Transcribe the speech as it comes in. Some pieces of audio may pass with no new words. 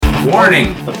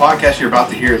Warning! The podcast you're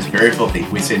about to hear is very filthy.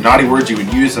 We say naughty words you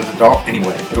would use as an adult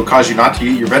anyway. It will cause you not to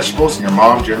eat your vegetables, and your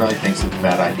mom generally thinks it's a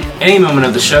bad idea. Any moment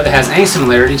of the show that has any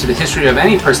similarity to the history of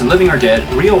any person living or dead,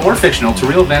 real or fictional, to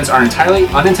real events are entirely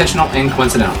unintentional and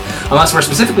coincidental. Unless we're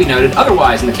specifically noted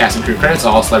otherwise in the cast and crew credits,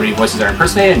 all celebrity voices are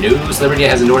impersonated, and no celebrity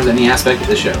has endorsed any aspect of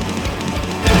the show.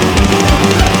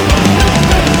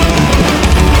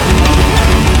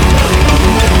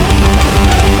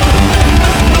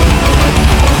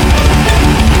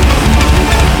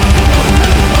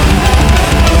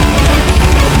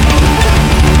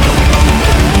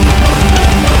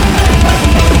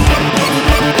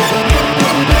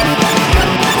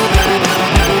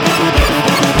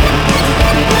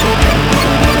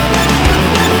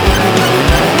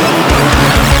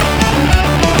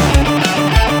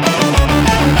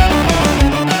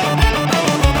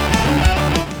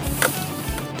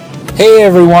 Hey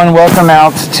everyone, welcome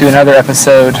out to another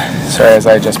episode, sorry as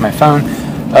I adjust my phone,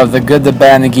 of the Good, the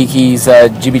Bad, and the Geekies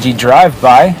GBG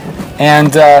Drive-By.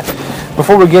 And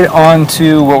before we get on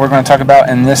to what we're going to talk about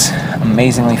in this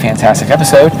amazingly fantastic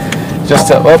episode,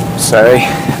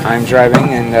 I'm driving,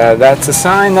 and that's a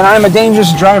sign that I'm a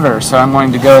dangerous driver, so I'm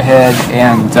going to go ahead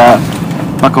and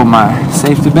buckle my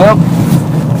safety belt.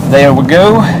 There we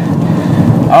go.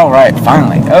 Alright,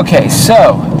 finally. Okay,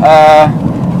 so,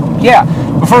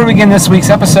 before we begin this week's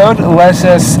episode, let's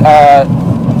just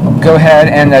go ahead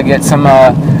and get some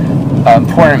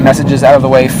important messages out of the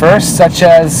way first, such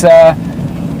as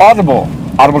Audible.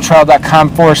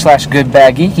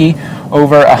 audibletrial.com/goodbadgeeky.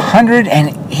 Over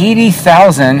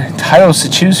 180,000 titles to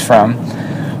choose from.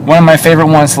 One of my favorite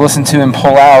ones to listen to and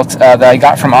pull out that I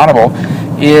got from Audible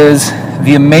is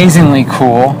the amazingly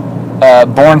cool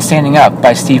Born Standing Up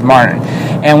by Steve Martin.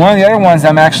 And one of the other ones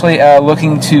I'm actually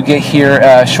looking to get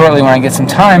here shortly when I get some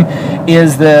time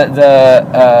is the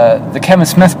Kevin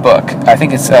Smith book. I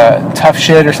think it's Tough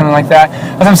Shit or something like that.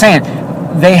 That's what I'm saying.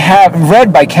 They have,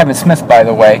 read by Kevin Smith, by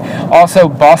the way. Also,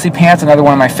 Bossy Pants, another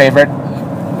one of my favorite,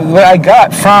 that I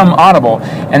got from Audible.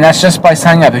 And that's just by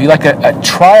signing up. If you like a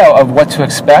trial of what to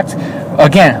expect,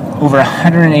 again, over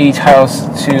 180 titles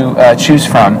to choose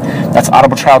from. That's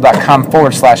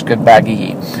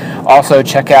audibletrial.com/goodbadgeeky. Also,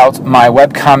 check out my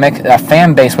webcomic, a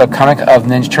fan-based webcomic of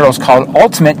Ninja Turtles called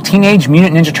Ultimate Teenage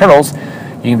Mutant Ninja Turtles.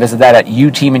 You can visit that at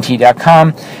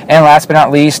uteamandt.com. And last but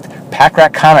not least, Pack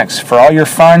Rat Comics. For all your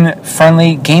fun,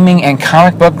 friendly gaming and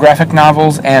comic book, graphic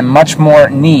novels, and much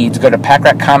more needs, go to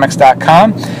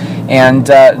packratcomics.com. And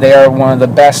they are one of the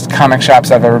best comic shops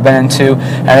I've ever been into.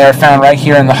 And they are found right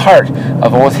here in the heart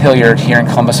of Old Hilliard here in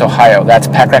Columbus, Ohio. That's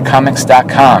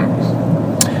packratcomics.com.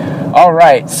 All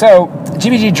right, so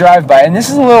GBG Drive-By, and this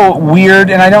is a little weird,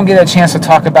 and I don't get a chance to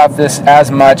talk about this as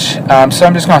much, so I'm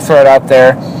just going to throw it out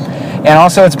there. And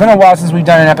also, it's been a while since we've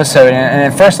done an episode,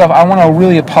 and first off, I want to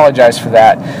really apologize for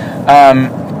that.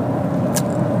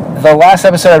 The last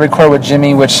episode I recorded with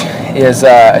Jimmy, which is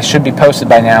should be posted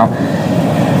by now,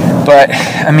 but,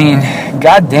 I mean,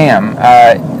 goddamn,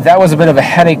 that was a bit of a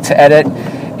headache to edit,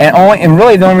 and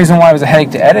really the only reason why it was a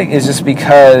headache to edit is just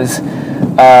because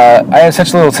I have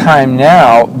such little time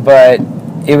now, but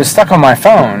it was stuck on my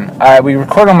phone. We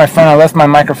recorded on my phone. I left my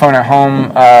microphone at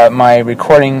home, my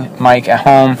recording mic at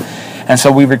home, and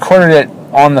so we recorded it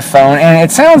on the phone, and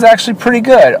it sounds actually pretty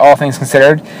good, all things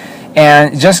considered.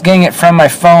 And just getting it from my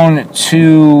phone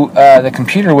to the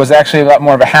computer was actually a lot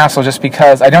more of a hassle, just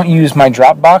because I don't use my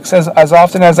Dropbox as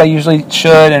often as I usually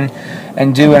should and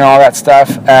do and all that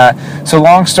stuff. So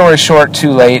long story short,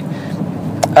 too late.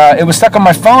 It was stuck on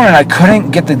my phone, and I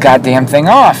couldn't get the goddamn thing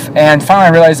off. And finally,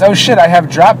 I realized, oh shit, I have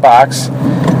Dropbox.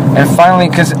 And finally,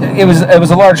 because it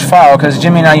was a large file, because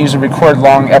Jimmy and I usually record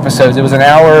long episodes. It was an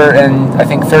hour and I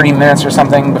think 30 minutes or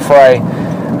something before I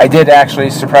did actually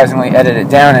surprisingly edit it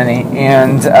down any.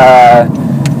 And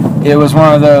it was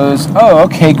one of those, oh,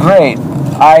 okay, great.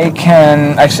 I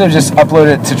should have just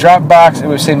uploaded it to Dropbox. It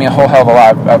would save me a whole hell of a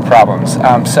lot of problems.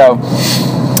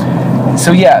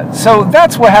 So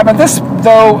that's what happened. This,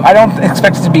 though, I don't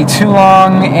expect it to be too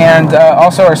long, and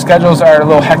also our schedules are a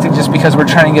little hectic just because we're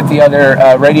trying to get the other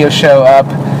radio show up.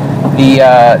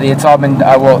 It's all been,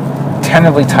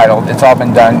 tentatively titled, It's All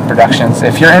Been Done Productions.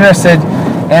 If you're interested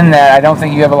in that, I don't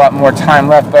think you have a lot more time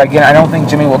left, but again, I don't think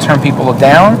Jimmy will turn people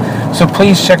down, so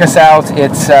please check us out.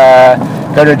 It's,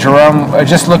 go to Jerome,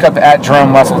 just look up at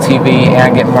Jerome Wetzel TV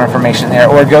and get more information there,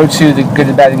 or go to the Good,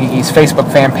 the Bad, and the Geekies Facebook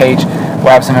fan page.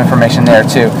 We'll have some information there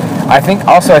too. I think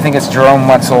it's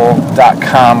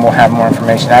jeromewetzel.com. We'll have more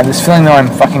information. I have this feeling though I'm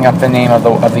fucking up the name of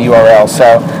the URL,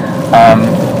 so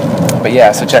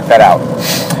so check that out.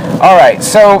 All right,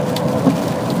 so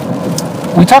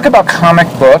we talk about comic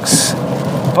books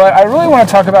But I really want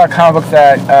to talk about a comic book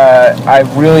that I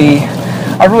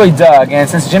really dug, and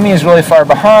since Jimmy is really far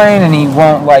behind and he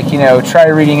won't try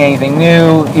reading anything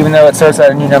new, even though it starts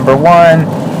at a new number 1,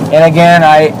 and again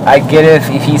I get it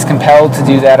if he's compelled to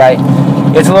do that.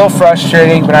 It's a little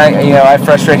frustrating, but I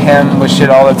frustrate him with shit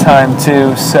all the time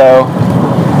too, so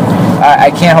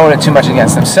I can't hold it too much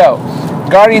against him. So,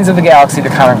 Guardians of the Galaxy, the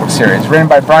comic book series, written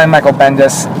by Brian Michael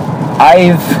Bendis.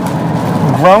 I've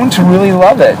grown to really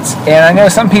love it, and I know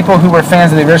some people who were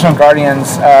fans of the original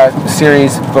Guardians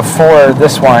series before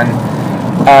this one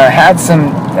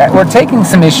were taking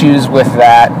some issues with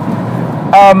that.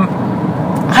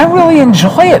 I really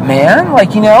enjoy it, man.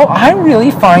 I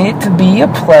really find it to be a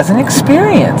pleasant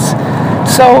experience.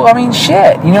 So, I mean,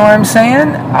 shit, you know what I'm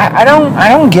saying? I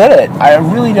don't get it. I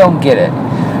really don't get it.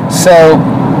 So,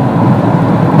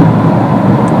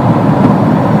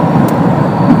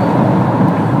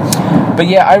 but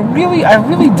yeah, I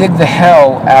really dig the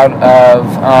hell out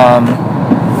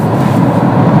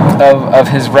of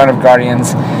his run of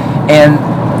Guardians. And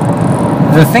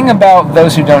the thing about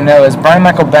those who don't know is Brian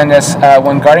Michael Bendis,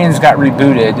 when Guardians got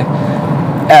rebooted,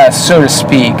 so to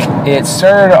speak, it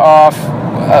started off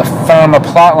from a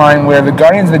plot line where the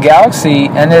Guardians of the Galaxy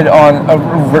ended on a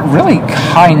really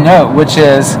high note, which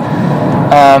is,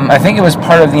 I think it was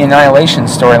part of the Annihilation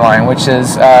storyline, which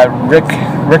is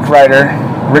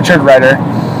Richard Rider,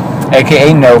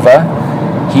 aka Nova.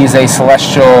 He's a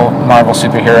celestial Marvel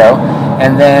superhero.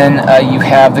 And then you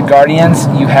have the Guardians,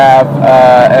 you have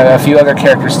a few other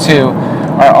characters too,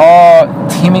 are all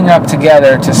teaming up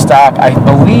together to stop, I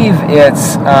believe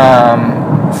it's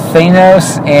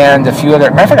Thanos and a few other...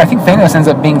 Matter of fact, I think Thanos ends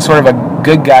up being sort of a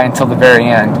good guy until the very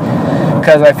end,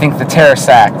 because I think the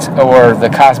Terrasact, or the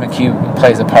Cosmic Cube,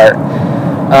 plays a part.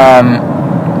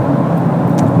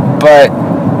 But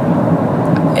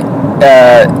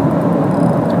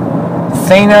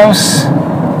Thanos,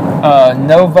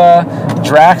 Nova,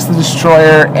 Drax the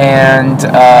Destroyer, and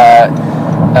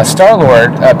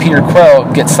Star-Lord, Peter Quill,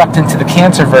 get sucked into the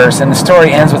Cancerverse, and the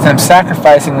story ends with them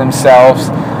sacrificing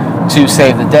themselves to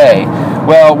save the day.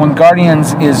 Well, when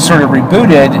Guardians is sort of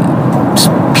rebooted,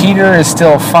 Peter is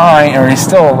still fine, or he's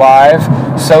still alive,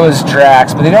 so is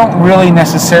Drax, but they don't really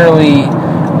necessarily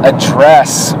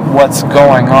address what's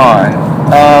going on.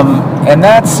 And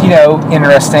that's,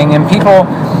 interesting, and people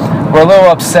were a little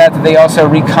upset that they also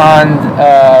retconned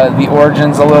the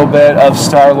origins a little bit of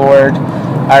Star-Lord.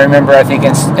 I remember, I think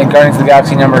in Guardians of the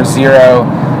Galaxy number 0,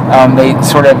 they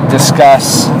sort of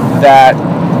discuss that,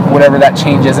 whatever that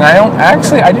change is. And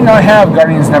I do not have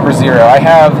Guardians number 0. I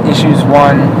have issues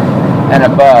 1 and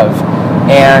above.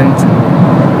 And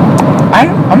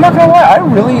I'm not going to lie, I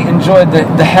really enjoyed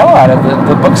the hell out of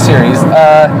the book series.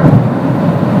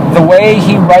 The way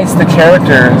he writes the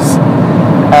characters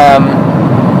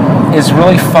is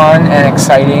really fun and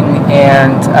exciting,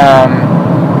 and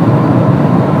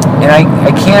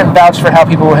I can't vouch for how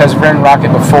people has written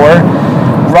Rocket before.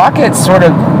 Rocket sort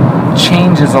of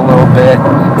changes a little bit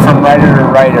from writer to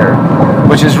writer,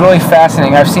 which is really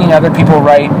fascinating. I've seen other people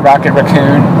write Rocket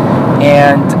Raccoon,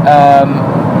 and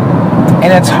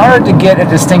it's hard to get a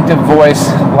distinctive voice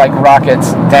like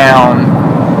Rocket's down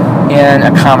in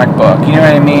a comic book. You know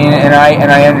what I mean? And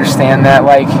I understand that.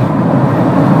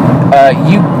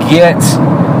 You get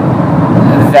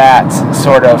that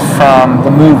sort of from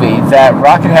the movie, that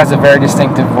Rocket has a very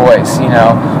distinctive voice,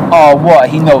 Oh, what?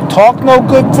 He no talk no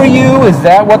good for you? Is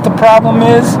that what the problem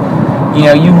is?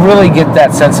 You really get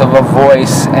that sense of a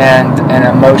voice and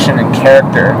emotion and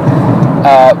character.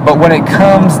 But when it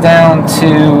comes down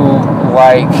to,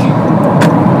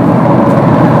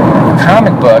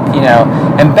 comic book,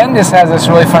 and Bendis has this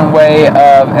really fun way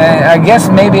of, and I guess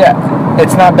maybe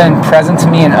it's not been present to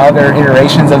me in other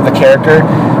iterations of the character,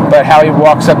 but how he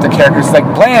walks up to characters like,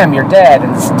 blam, you're dead,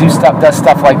 and does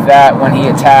stuff like that when he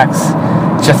attacks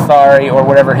Chitauri or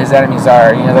whatever his enemies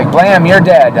are. Blam, you're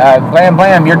dead.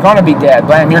 Blam, you're gonna be dead.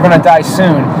 Blam, you're gonna die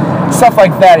soon. Stuff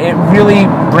like that. It really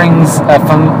brings a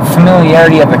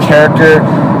familiarity of the character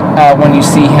when you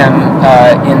see him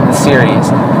in the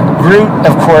series. Groot,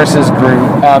 of course, is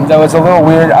Groot. Though it's a little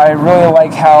weird, I really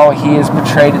like how he is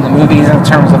portrayed in the movies in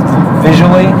terms of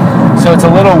visually. So it's a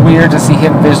little weird to see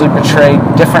him visually portrayed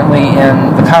differently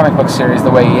in the comic book series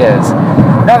the way he is.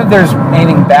 Not that there's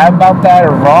anything bad about that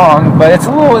or wrong, but it's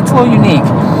a little unique.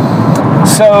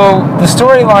 So the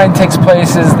storyline takes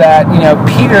place is that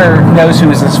Peter knows who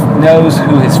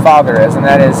his father is, and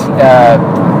that is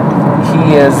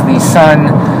he is the son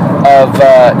of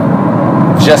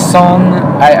Jason.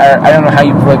 I don't know how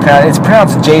you really pronounce it. It's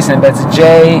pronounced Jason, but it's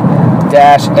J-A-S-O-N-N,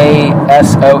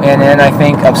 I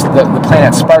think, of the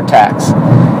planet Spartax.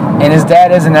 and his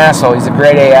dad is an asshole. He's a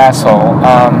grade A asshole.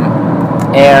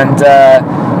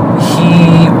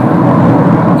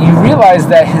 You realize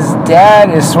that his dad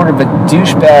is sort of a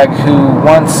douchebag who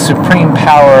wants supreme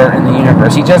power in the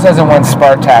universe. He just doesn't want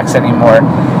Spartax anymore.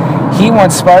 He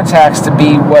wants Spartax to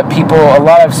be what a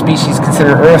lot of species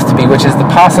consider Earth to be, which is the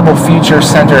possible future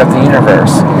center of the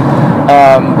universe.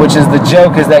 Which is the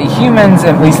joke, is that humans,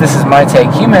 at least this is my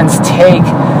take, humans take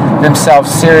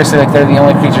themselves seriously like they're the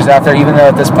only creatures out there, even though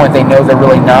at this point they know they're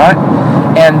really not.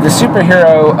 And the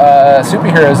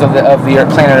superheroes of the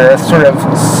planet Earth sort of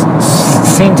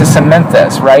seem to cement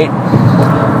this, right?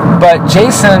 But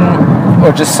Jason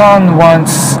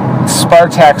wants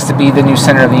Spartax to be the new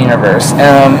center of the universe.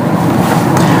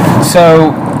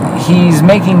 So he's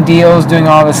making deals, doing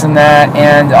all this and that,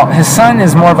 and his son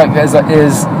is more of like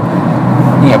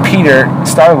Peter,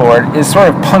 Star-Lord, is sort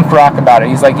of punk rock about it.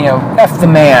 He's like, F the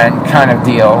man kind of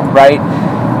deal, right?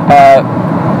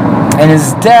 And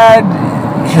his dad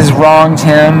has wronged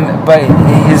him, but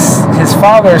his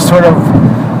father sort of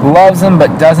loves him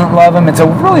but doesn't love him. It's a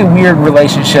really weird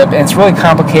relationship, and it's really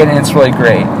complicated, and it's really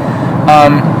great.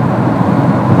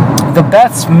 The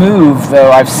best move,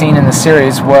 though, I've seen in the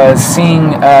series was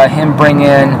seeing him bring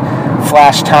in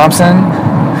Flash Thompson,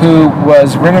 who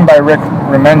was written by Rick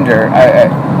Remender. I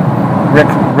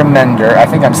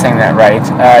think I'm saying that right.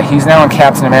 He's now in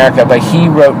Captain America, but he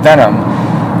wrote Venom.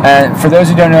 And for those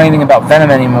who don't know anything about Venom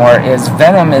anymore,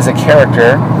 Venom is a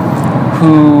character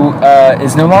who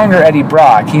is no longer Eddie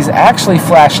Brock. He's actually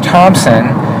Flash Thompson,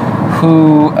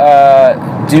 who,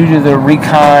 due to the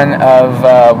recon of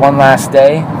One Last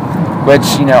Day, which,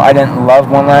 I didn't love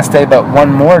One Last Day, but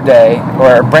One More Day,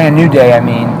 or A Brand New Day,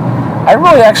 I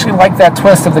really actually like that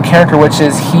twist of the character, which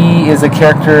is he is a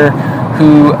character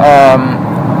who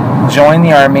joined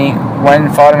the army, went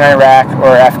and fought in Iraq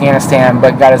or Afghanistan,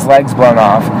 but got his legs blown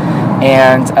off.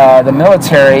 And the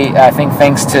military, I think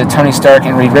thanks to Tony Stark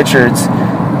and Reed Richards,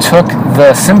 took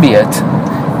the symbiote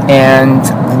and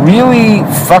really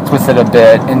fucked with it a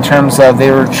bit in terms of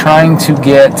they were trying to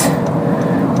get...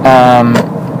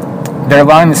 they're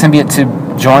allowing the symbiote to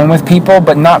join with people,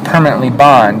 but not permanently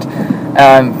bond.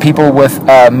 People with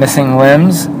missing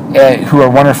limbs who are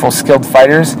wonderful, skilled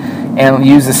fighters, and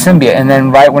use the symbiote. And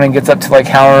then right when it gets up to like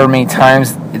however many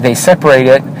times, they separate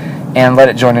it and let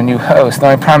it join a new host. The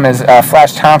only problem is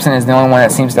Flash Thompson is the only one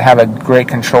that seems to have a great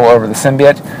control over the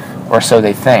symbiote, or so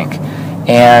they think.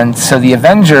 And so the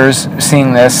Avengers,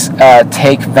 seeing this,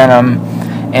 take Venom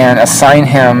and assign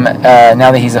him,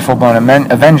 now that he's a full-blown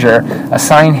Avenger,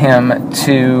 assign him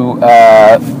to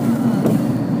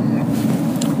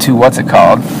what's it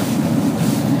called?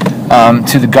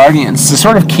 To the Guardians, to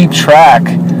sort of keep track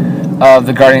of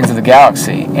the Guardians of the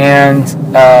Galaxy. And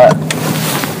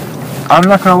I'm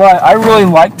not going to lie, I really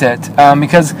liked it,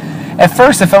 because at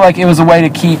first I felt like it was a way to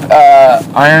keep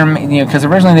Iron Man, because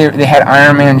originally they had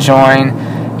Iron Man join,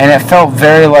 and it felt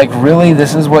very like, really,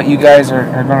 this is what you guys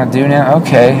are going to do now?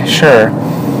 Okay, sure.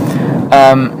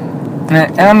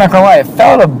 And I'm not going to lie, it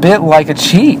felt a bit like a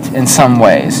cheat in some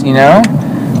ways,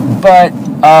 But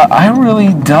I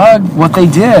really dug what they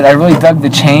did. I really dug the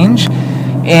change.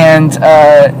 And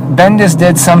Bendis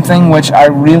did something which I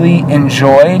really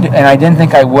enjoyed, and I didn't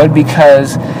think I would,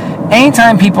 because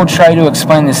anytime people try to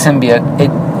explain the symbiote,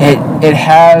 it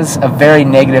has a very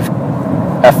negative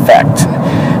effect.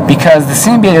 Because the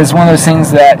symbiote is one of those things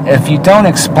that if you don't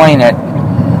explain it,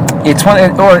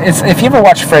 if you ever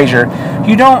watch Frasier,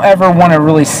 you don't ever want to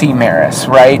really see Maris,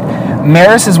 right?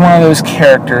 Maris is one of those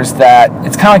characters that,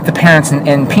 it's kind of like the parents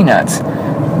in Peanuts.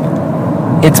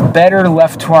 It's better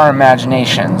left to our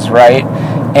imaginations, right?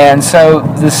 And so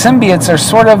the symbiotes are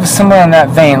sort of similar in that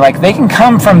vein. Like, they can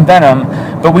come from Venom,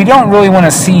 but we don't really want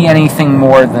to see anything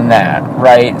more than that,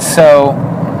 right? So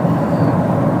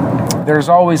there's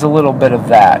always a little bit of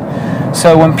that.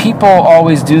 So when people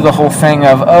always do the whole thing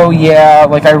of, oh yeah,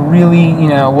 like I really,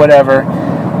 whatever,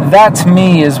 that to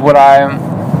me is what I'm,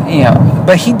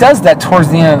 but he does that towards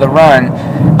the end of the run.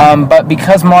 But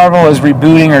because Marvel is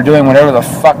rebooting or doing whatever the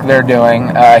fuck they're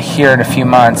doing here in a few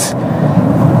months,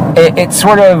 it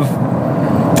sort of,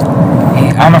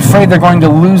 I'm afraid they're going to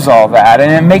lose all that.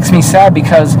 And it makes me sad,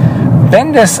 because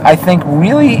Bendis, I think,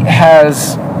 really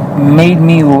has made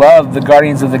me love the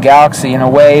Guardians of the Galaxy in a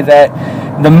way that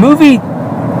the movie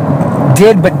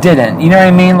did but didn't. You know what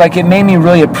I mean? Like, it made me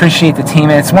really appreciate the team,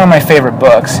 and it's one of my favorite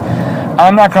books.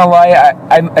 I'm not going to lie,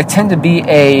 I tend to be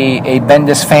a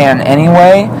Bendis fan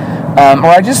anyway, or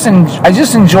I just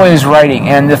enjoy his writing,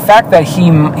 and the fact that he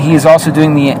is also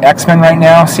doing the X-Men right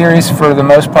now series for the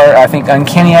most part, I think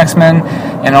Uncanny X-Men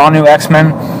and All New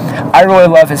X-Men, I really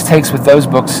love his takes with those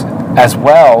books as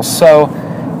well. So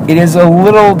it is a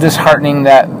little disheartening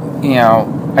that, you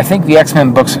know, I think the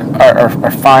X-Men books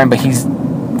are fine, but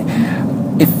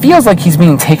it feels like he's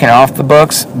being taken off the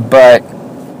books, but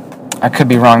I could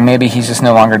be wrong. Maybe he's just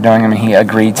no longer doing them and he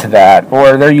agreed to that,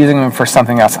 or they're using them for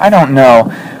something else. I don't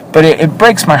know, but it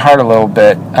breaks my heart a little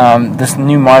bit, this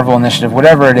new Marvel initiative,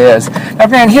 whatever it is. Now,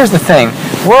 man, here's the thing.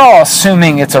 We're all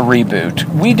assuming it's a reboot.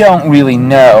 We don't really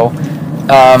know.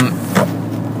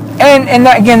 And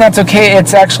that, again, that's okay.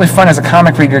 It's actually fun as a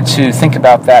comic reader to think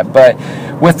about that. But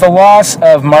with the loss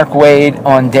of Mark Waid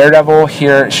on Daredevil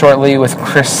here shortly with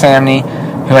Chris Samney,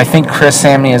 who I think Chris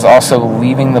Samney is also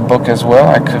leaving the book as well.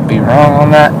 I could be wrong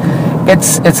on that.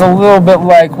 It's a little bit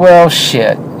like, well,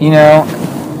 shit, you know.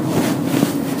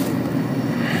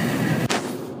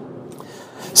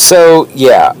 So,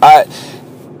 yeah,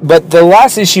 but the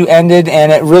last issue ended,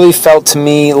 and it really felt to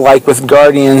me like with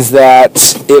Guardians that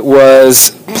it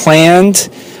was planned,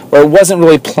 or it wasn't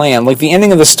really planned. Like the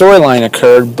ending of the storyline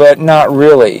occurred, but not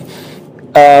really.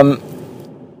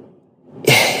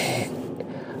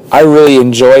 I really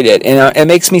enjoyed it, and it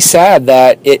makes me sad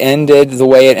that it ended the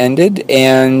way it ended,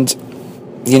 and,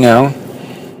 you know,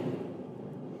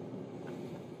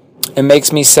 it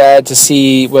makes me sad to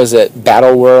see, was it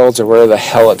Battle Worlds, or whatever the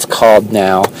hell it's called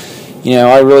now. You know,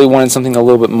 I really wanted something a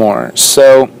little bit more.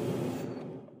 So,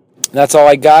 that's all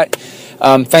I got.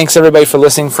 Thanks everybody for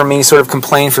listening for me sort of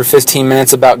complain for 15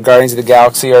 minutes about Guardians of the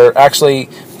Galaxy, or actually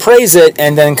praise it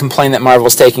and then complain that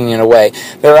Marvel's taking it away.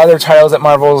 There are other titles that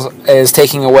Marvel is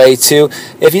taking away too.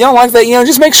 If you don't like that, you know,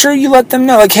 just make sure you let them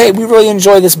know, like, hey, we really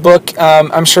enjoy this book.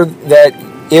 I'm sure that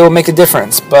it will make a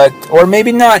difference, or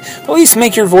maybe not, but at least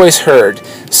make your voice heard.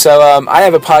 So I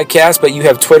have a podcast, but you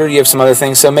have Twitter, you have some other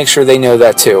things, so make sure they know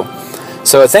that too.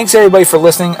 So thanks everybody for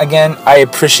listening. Again, I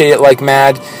appreciate it like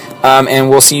mad, and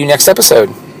we'll see you next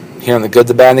episode here on The Good,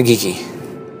 the Bad, and the Geeky.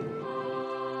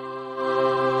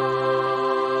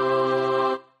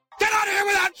 Get out of here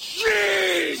without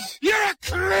cheese! You're a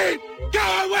creep!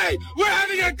 Go away! We're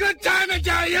having a good time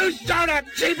until you showed up,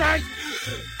 cheapers!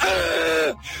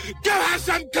 Go have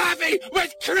some coffee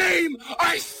with cream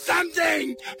or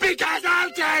something! Because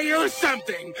I'll tell you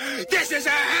something! This is a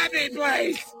happy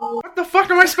place! What the fuck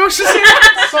am I supposed to say?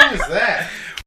 What song is that?